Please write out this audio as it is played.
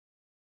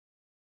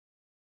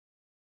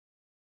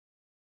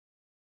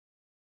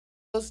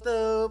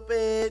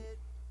Stupid.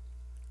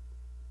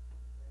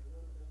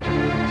 In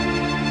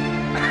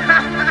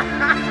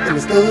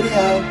the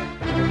studio,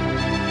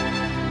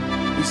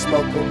 we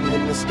smoking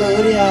in the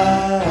studio.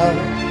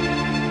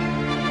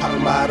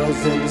 Popping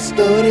bottles in the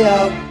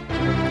studio.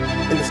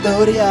 In the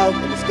studio,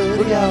 in the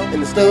studio, in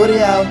the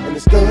studio, in the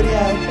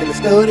studio, in the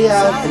studio,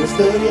 in the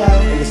studio,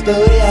 in the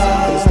studio,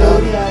 in the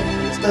studio,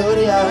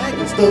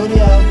 in the studio, in the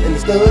studio, in the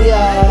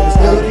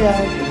studio,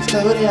 in the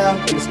studio,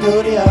 in the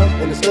studio,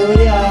 in the studio, in the studio,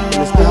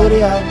 in the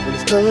studio, in the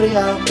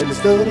studio, in the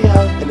studio,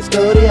 in the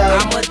studio.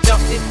 I'ma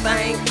jump this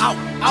thing out,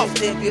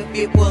 as if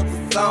it was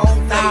a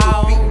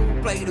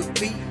song. Play the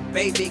beat,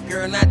 baby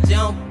girl, now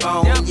jump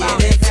on. Yeah,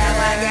 that time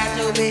I got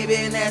your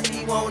baby, now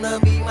she wanna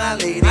be my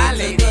lady.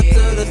 Took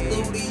her to the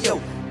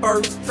studio.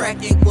 First track,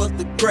 it was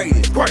the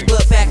greatest. But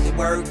back to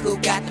work, who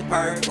got the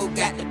perk, who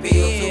got the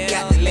pills, who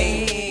got the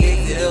lean?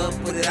 Mix it up,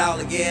 put it all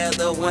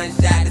together, one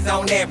shot, it's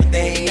on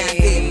everything. Now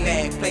sit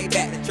back, play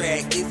back the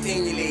track, it's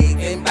in your legs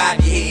and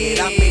bob your head.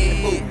 I'm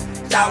in the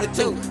booth, shout it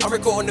too. I'm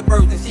recording the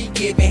verse and she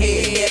giving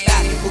head. Step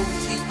out the booth,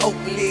 she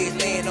open legs,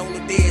 laying on the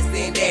desk,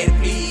 saying daddy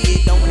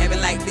please. Don't have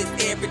it like this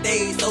every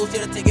day, so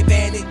should I take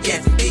advantage?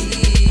 Yes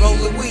indeed.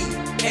 Rolling weed.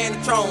 And the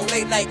Tron,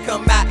 late night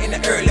come out in the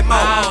early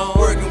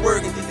morning.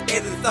 Working, just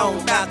edit the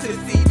song, bound to the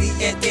CD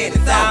and then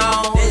it's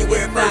on.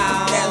 January 1st,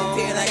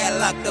 2010, I got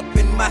locked up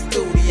in my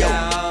studio.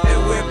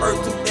 February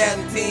 1st,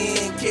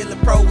 2010, KILLA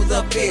Pro was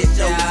official.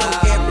 So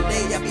every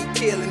day I be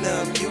killing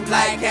them. You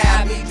like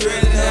how I be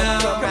drilling them.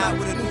 Come out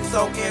with a new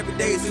song every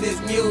day, so this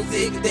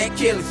music is that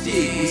killer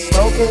shit. We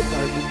smoking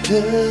perfect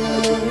good.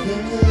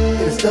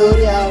 In the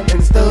studio, in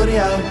the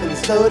studio, in the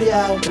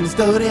studio, in the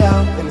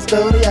studio, in the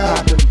studio.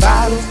 Popping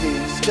bottles,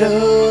 getting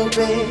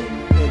stupid.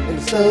 In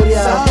the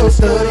studio, in the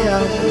studio,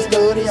 in the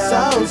studio,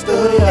 in the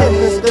studio, in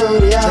the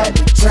studio. Track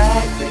to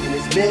track, making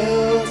this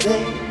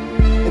music.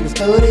 In the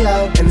studio,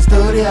 in the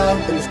studio,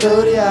 in the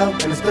studio,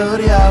 in the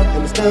studio,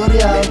 in the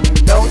studio. And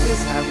you know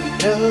this how we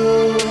do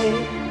it.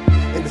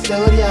 In the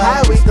studio,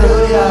 how we do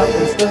it.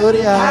 In the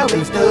studio, how we do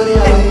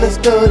it. In the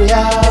studio.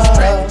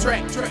 It's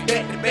track to track,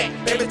 back to back.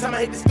 Every time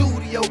I hit the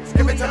studio,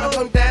 every time I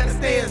come down the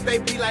stairs, they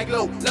be like,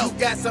 "Low, you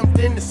got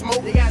something to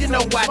smoke?" You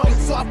know I do,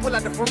 so I pull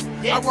out the fruit.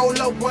 I roll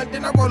up one,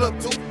 then I roll up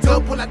two. So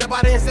pull out the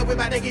body and say we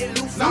about to get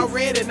loose.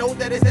 Already know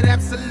that it's an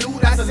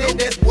absolute. I said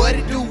that's what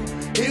it do.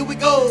 Here we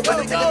go,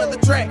 about to take another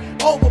track.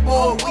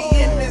 Overboard, we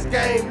in this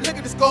game. Look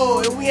at the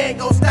score, and we ain't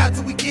gon' stop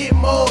till we get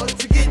more.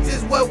 To get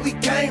just what we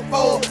came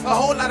for. A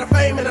whole lot of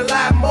fame and a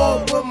lot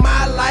more. Put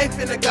my life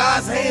in the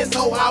God's hands,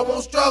 so I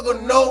won't struggle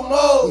no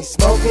more. We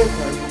smoking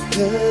perfect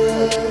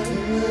good.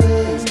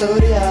 In the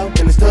studio,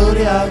 in the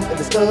studio, in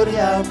the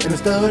studio, in the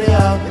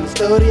studio, in the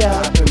studio.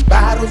 Popping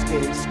bottles,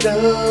 getting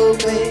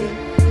stupid.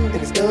 In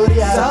the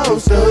studio, in the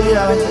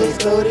studio, in the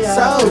studio,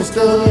 in the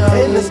studio,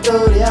 in the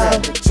studio.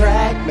 Track to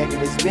track, making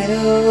this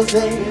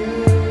music.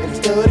 In the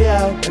studio,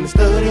 in the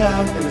studio,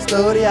 in the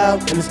studio,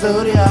 in the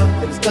studio,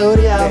 in the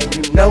studio.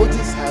 And you know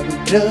just how we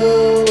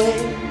do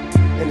it.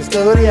 In the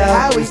studio,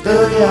 how we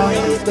studio,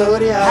 in the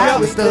studio, how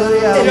we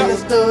studio, in the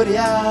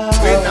studio.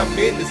 When I'm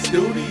in the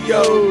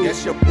studio,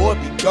 yes, your boy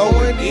be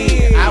going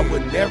in. I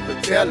would never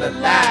tell a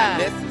lie,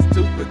 lessons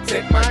to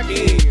protect my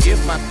kids.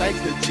 Give my thanks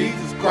to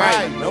Jesus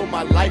Christ. Know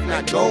my life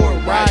not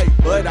going right,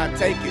 but I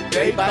take it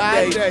day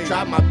by day.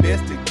 Try my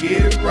best to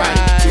get it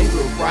right. Do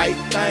the right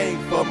thing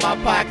for my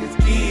pockets,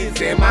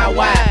 kids, and my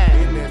wife.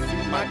 And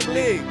that's my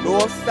clique,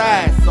 north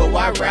side, so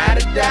I ride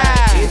or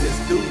die. In the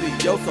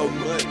studio so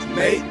much,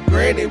 make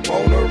Granny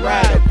wanna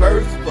write a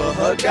verse for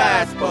her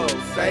gospel.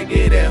 Sang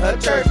it at her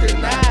church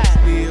tonight.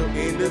 Still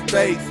in the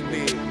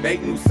basement,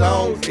 make new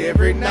songs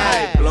every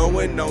night.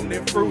 Blowing on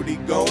that fruity,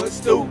 going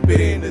stupid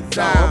in the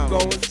zone.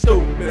 Going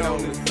stupid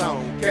on the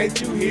song. Can't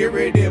you hear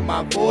it in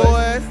my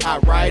voice? I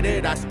write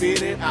it, I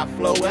spit it, I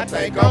flow it. I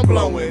think I'm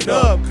blowing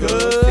up,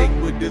 cuz sick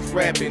with this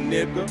rapping,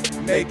 nigga.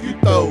 Make you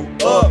throw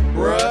up,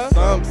 bruh.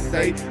 Some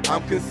say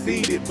I'm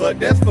conceited, but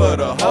that's for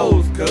the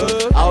hoes,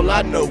 cuz all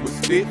I know is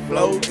spit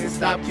flows and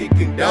stop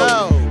kicking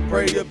dough.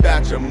 Pray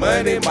about your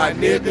money, my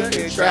nigga,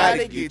 and try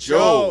to get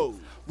yours.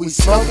 We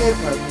smoking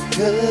perfect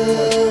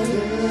good.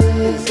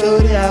 In the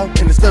studio,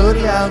 in the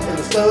studio, in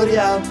the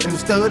studio, in the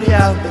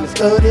studio, in the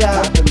studio.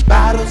 Popping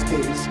bottles,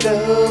 getting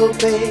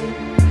stupid.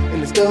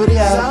 In the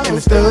studio, in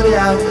the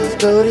studio, in the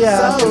studio,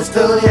 in the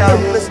studio,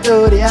 in the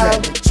studio.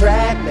 Track to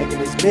track, making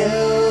this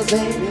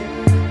music.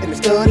 In the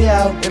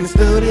studio, in the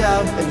studio,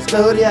 in the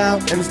studio,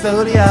 in the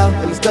studio,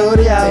 in the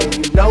studio.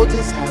 And you know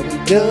just how we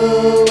do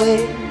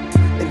it.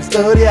 In the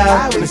studio,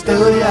 in the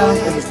studio,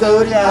 in the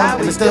studio,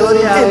 in the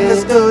studio, in the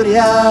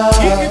studio.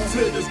 Get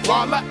into this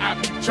baller, I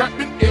be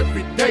trapping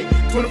every day.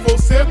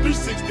 24/7,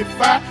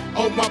 365.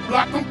 On my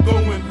block, I'm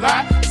going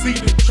live. See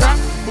the trap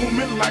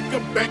booming like a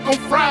bank on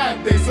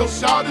Friday. So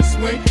shout and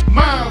swing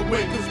my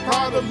way. Cause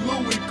Prada,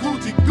 Louis,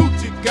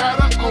 Gucci got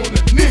her on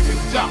a nigga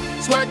job.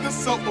 Swagger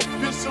so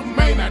official,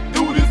 man, I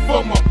do this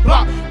for my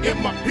block. And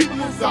my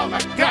people is all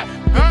I got.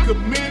 The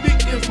committee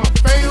is my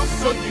fam,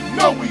 so you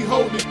know we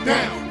hold it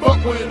down.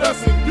 Fuck with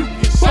us and you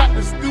get shot.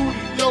 The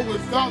studio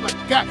is all I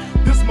got.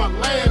 This my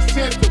last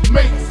chance to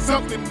make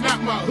something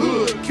out my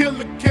hood.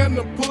 Killer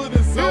Cannon put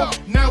us on.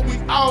 Now we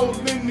all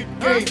in the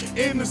game.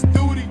 In the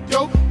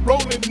studio,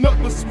 rolling up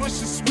a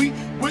Swisher Sweet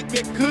with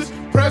that kush.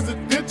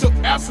 Presidential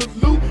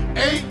absolute.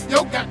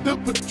 Ayo, got the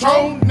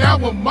Patron. Now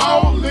I'm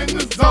all in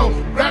the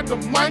zone. Grab the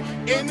mic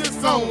in the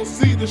zone.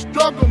 See, the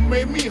struggle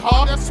made me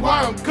hard. That's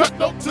why I'm cut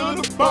up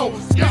to the bone.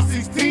 Spit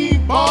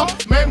 16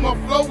 bars, made my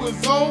flow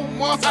is on.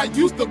 Once I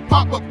used to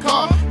pop a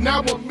car.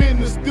 Now I'm in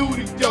the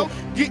studio,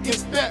 getting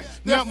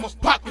stacked. Now my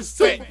pocket's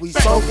set. We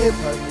smoking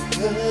purple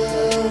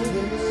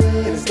good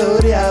in the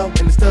studio,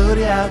 in the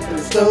studio, in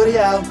the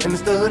studio, in the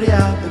studio,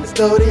 in the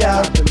studio.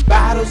 Popping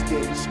bottles,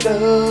 getting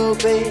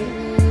stupid.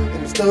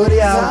 In the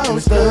studio, in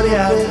the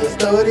studio, in the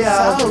studio,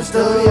 in the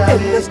studio,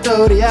 in the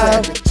studio.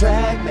 Track the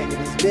track, making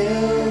this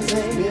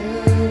music.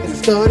 In the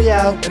studio,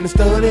 in the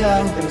studio,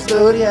 in the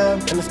studio,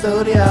 in the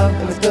studio,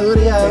 in the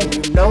studio.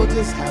 And you know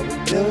just how we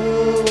do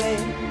it.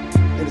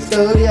 In the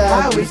studio,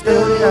 how we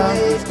studio,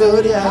 in the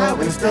studio,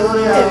 in the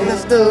studio, in the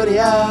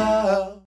studio.